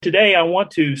Today, I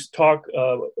want to talk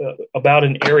about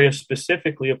an area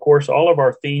specifically. Of course, all of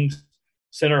our themes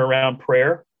center around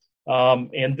prayer.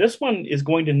 And this one is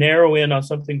going to narrow in on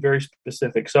something very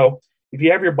specific. So, if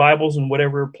you have your Bibles and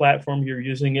whatever platform you're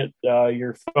using it,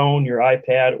 your phone, your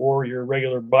iPad, or your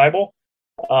regular Bible,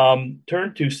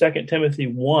 turn to Second Timothy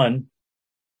 1.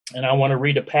 And I want to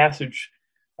read a passage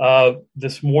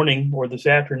this morning or this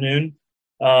afternoon.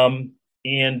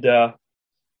 And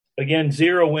again,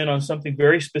 zero in on something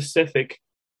very specific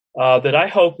that I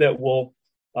hope that will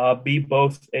be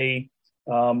both a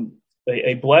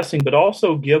blessing, but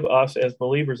also give us as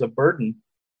believers a burden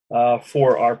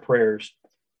for our prayers.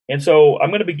 And so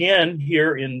I'm going to begin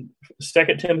here in 2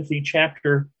 Timothy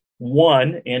chapter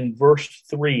 1 and verse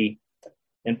 3.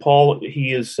 And Paul,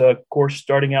 he is, of course,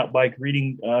 starting out by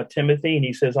greeting Timothy, and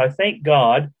he says, "I thank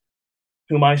God,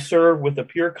 whom I serve with a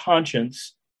pure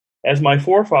conscience, as my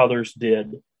forefathers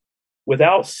did.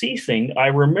 Without ceasing, I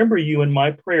remember you in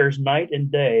my prayers night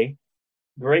and day,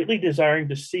 greatly desiring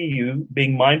to see you,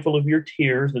 being mindful of your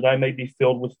tears, that I may be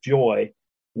filled with joy,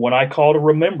 when I call to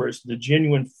remembrance the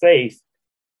genuine faith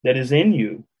that is in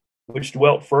you, which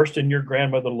dwelt first in your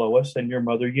grandmother Lois and your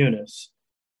mother Eunice,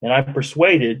 and I'm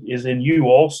persuaded is in you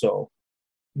also.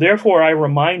 Therefore, I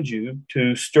remind you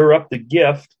to stir up the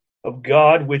gift of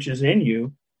God which is in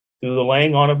you through the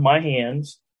laying on of my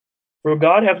hands. For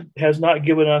God has not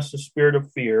given us a spirit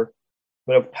of fear,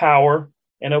 but of power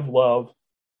and of love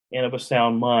and of a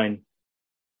sound mind."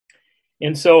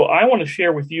 And so I want to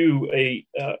share with you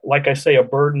like I say, a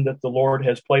burden that the Lord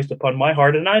has placed upon my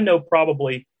heart. And I know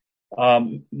probably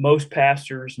most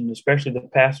pastors, and especially the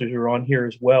pastors who are on here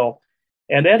as well.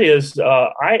 And that is,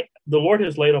 the Lord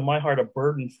has laid on my heart a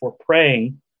burden for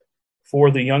praying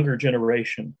for the younger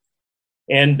generation.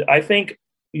 And I think,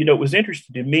 it was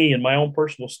interesting to me in my own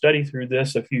personal study through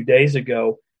this a few days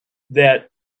ago that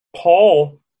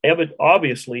Paul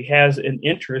obviously has an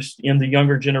interest in the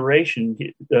younger generation.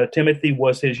 Timothy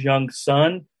was his young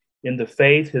son in the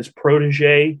faith, his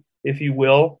protege, if you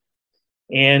will.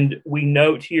 And we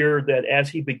note here that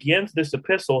as he begins this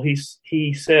epistle,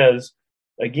 he says,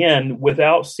 again,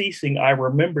 "Without ceasing, I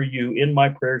remember you in my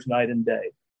prayers night and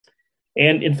day."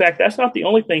 And in fact, that's not the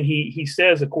only thing he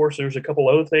says. Of course, there's a couple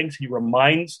other things. He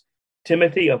reminds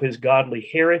Timothy of his godly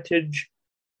heritage.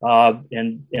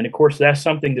 And of course, that's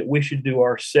something that we should do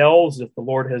ourselves if the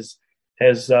Lord has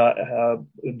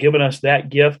given us that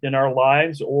gift in our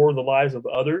lives or the lives of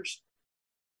others.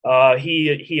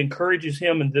 He encourages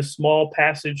him in this small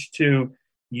passage to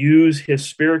use his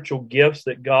spiritual gifts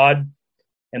that God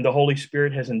and the Holy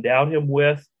Spirit has endowed him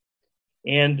with.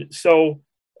 And so,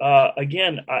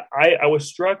 again, I was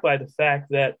struck by the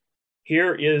fact that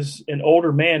here is an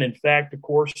older man. In fact, of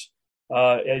course,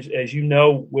 as you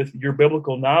know, with your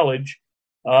biblical knowledge,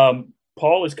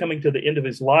 Paul is coming to the end of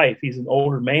his life. He's an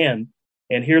older man.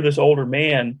 And here this older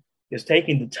man is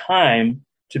taking the time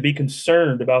to be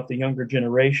concerned about the younger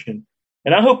generation.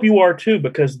 And I hope you are too,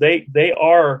 because they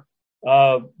are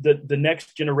the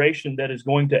next generation that is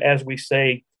going to, as we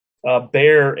say,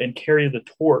 bear and carry the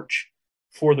torch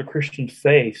for the Christian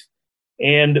faith.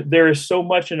 And there is so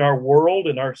much in our world,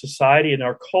 in our society, in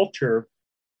our culture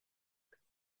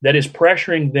that is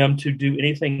pressuring them to do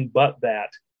anything but that.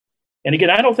 And again,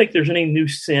 I don't think there's any new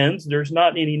sins. There's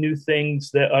not any new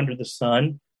things that under the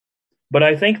sun. But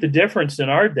I think the difference in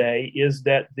our day is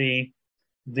that the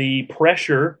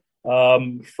pressure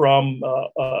from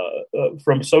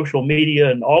social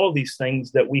media and all of these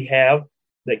things that we have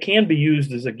that can be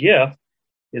used as a gift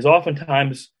is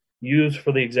oftentimes used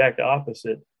for the exact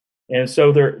opposite. And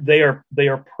so they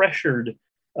are pressured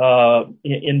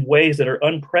in ways that are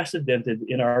unprecedented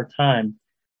in our time.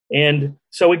 And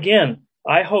so again,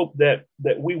 I hope that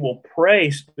we will pray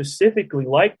specifically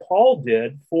like Paul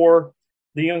did for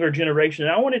the younger generation.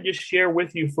 And I want to just share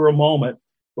with you for a moment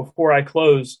before I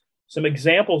close some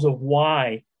examples of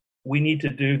why we need to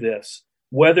do this,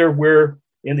 whether we're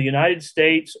in the United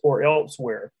States or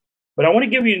elsewhere. But I want to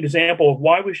give you an example of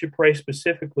why we should pray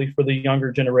specifically for the younger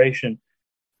generation.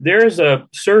 There is a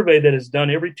survey that is done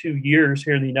every 2 years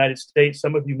here in the United States.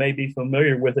 Some of you may be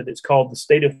familiar with it. It's called the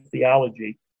State of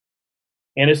Theology.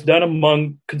 And it's done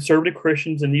among conservative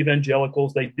Christians and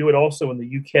evangelicals. They do it also in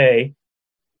the UK.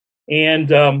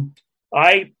 And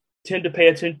I tend to pay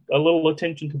a little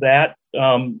attention to that.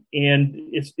 And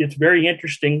it's very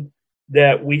interesting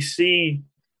that we see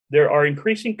there are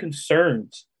increasing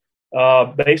concerns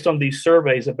based on these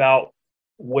surveys about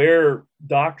where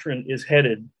doctrine is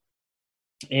headed.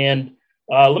 And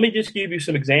let me just give you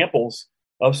some examples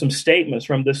of some statements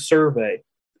from this survey.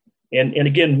 And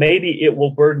again, maybe it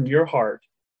will burden your heart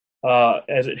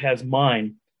as it has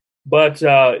mine. But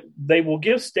they will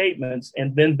give statements,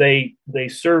 and then they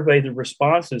survey the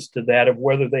responses to that of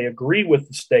whether they agree with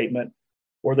the statement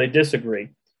or they disagree.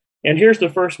 And here's the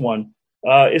first one.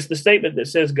 It's the statement that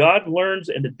says God learns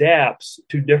and adapts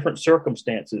to different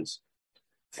circumstances.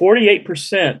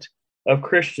 48% of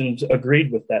Christians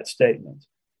agreed with that statement.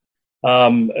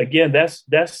 Again,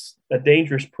 that's a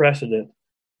dangerous precedent,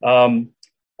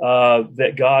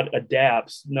 that God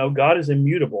adapts. No, God is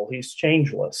immutable. He's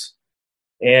changeless.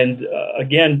 And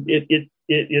again,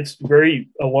 it's very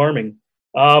alarming.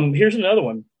 Here's another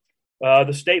one.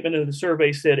 The statement of the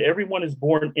survey said everyone is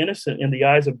born innocent in the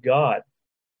eyes of God.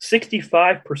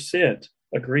 65%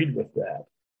 agreed with that.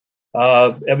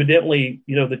 Evidently,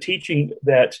 the teaching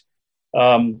that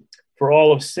for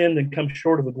all of sin and come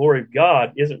short of the glory of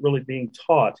God isn't really being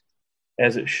taught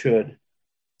as it should.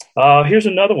 Here's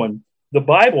another one. The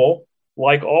Bible,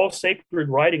 like all sacred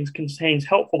writings, contains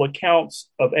helpful accounts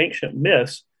of ancient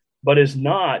myths, but is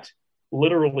not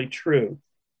literally true.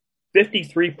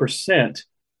 53%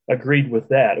 agreed with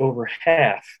that, over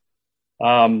half.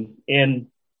 And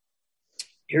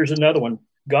here's another one.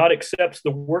 God accepts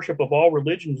the worship of all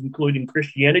religions, including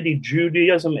Christianity,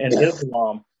 Judaism, and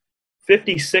Islam.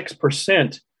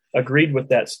 56% agreed with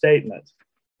that statement.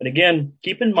 And again,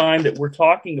 keep in mind that we're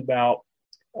talking about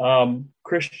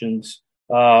Christians,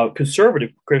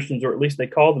 conservative Christians, or at least they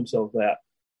call themselves that.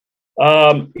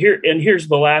 Here's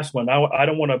the last one. I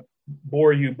don't want to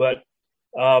bore you, but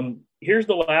here's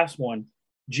the last one.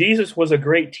 Jesus was a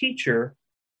great teacher,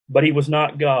 but he was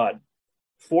not God.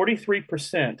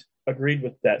 43% agreed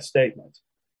with that statement.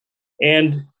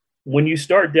 And when you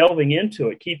start delving into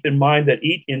it, keep in mind that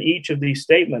in each of these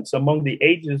statements, among the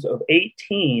ages of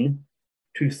 18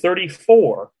 to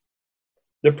 34,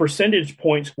 the percentage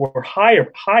points were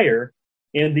higher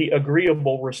in the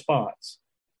agreeable response.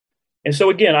 And so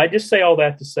again, I just say all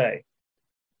that to say,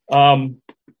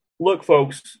 look,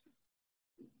 folks,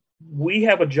 we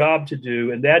have a job to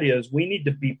do, and that is we need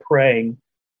to be praying.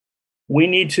 We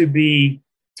need to be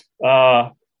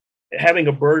having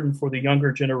a burden for the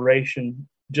younger generation,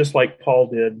 just like Paul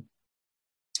did.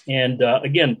 And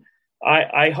again,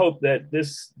 I hope that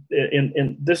this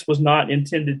was not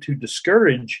intended to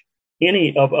discourage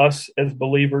any of us as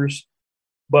believers,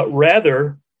 but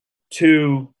rather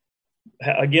to,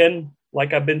 again,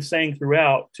 like I've been saying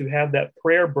throughout, to have that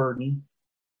prayer burden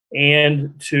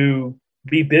and to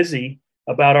be busy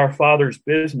about our Father's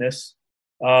business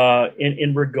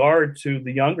in regard to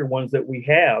the younger ones that we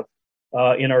have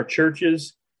in our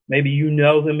churches. Maybe you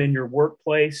know them in your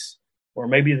workplace, or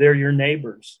maybe they're your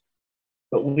neighbors.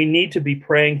 But we need to be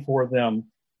praying for them.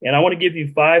 And I want to give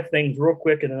you 5 things real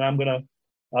quick, and then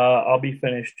I'll be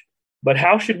finished. But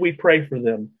how should we pray for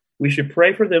them? We should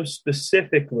pray for them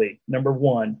specifically, number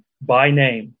 1, by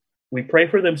name. We pray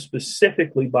for them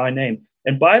specifically by name.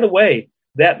 And by the way,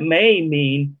 that may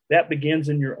mean that begins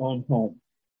in your own home.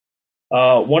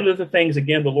 One of the things,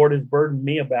 again, the Lord has burdened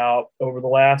me about over the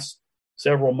last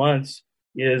several months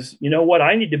is, you know what,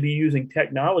 I need to be using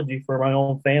technology for my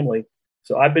own family.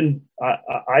 So I've been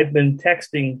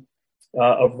texting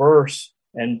a verse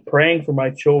and praying for my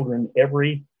children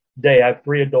every day. I have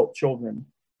 3 adult children,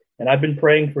 and I've been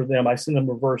praying for them. I send them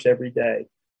a verse every day.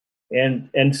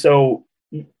 And so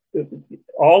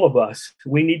all of us,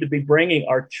 we need to be bringing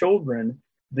our children,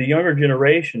 the younger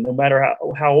generation, no matter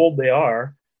how old they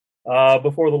are,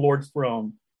 before the Lord's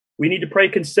throne. We need to pray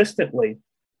consistently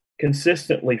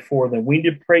for them. We need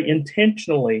to pray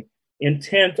intentionally,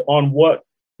 intent on what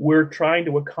we're trying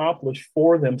to accomplish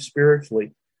for them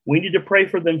spiritually. We need to pray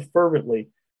for them fervently,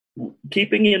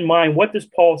 keeping in mind, what does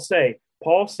Paul say?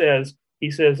 Paul says,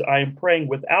 I am praying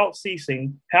without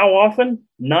ceasing. How often?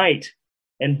 Night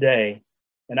and day.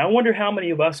 And I wonder how many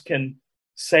of us can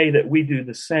say that we do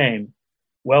the same.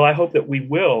 Well, I hope that we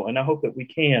will, and I hope that we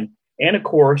can. And of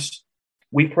course,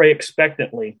 we pray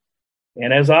expectantly.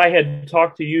 And as I had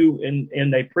talked to you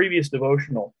in a previous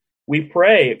devotional, we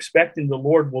pray expecting the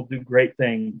Lord will do great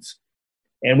things.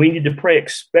 And we need to pray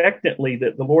expectantly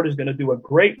that the Lord is going to do a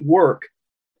great work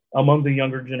among the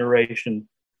younger generation.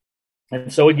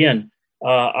 And so again,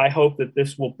 I hope that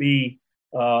this will be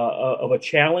of a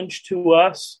challenge to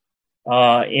us.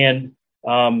 I end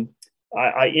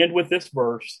with this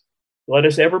verse. Let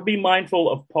us ever be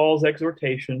mindful of Paul's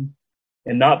exhortation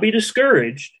and not be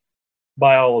discouraged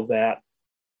by all of that.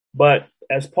 But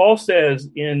as Paul says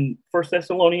in 1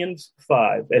 Thessalonians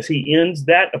 5, as he ends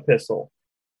that epistle,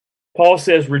 Paul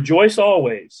says, rejoice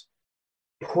always,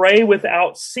 pray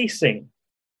without ceasing,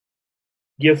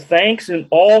 give thanks in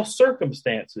all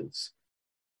circumstances,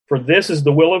 for this is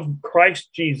the will of Christ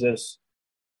Jesus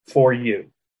for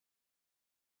you.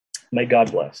 May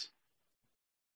God bless.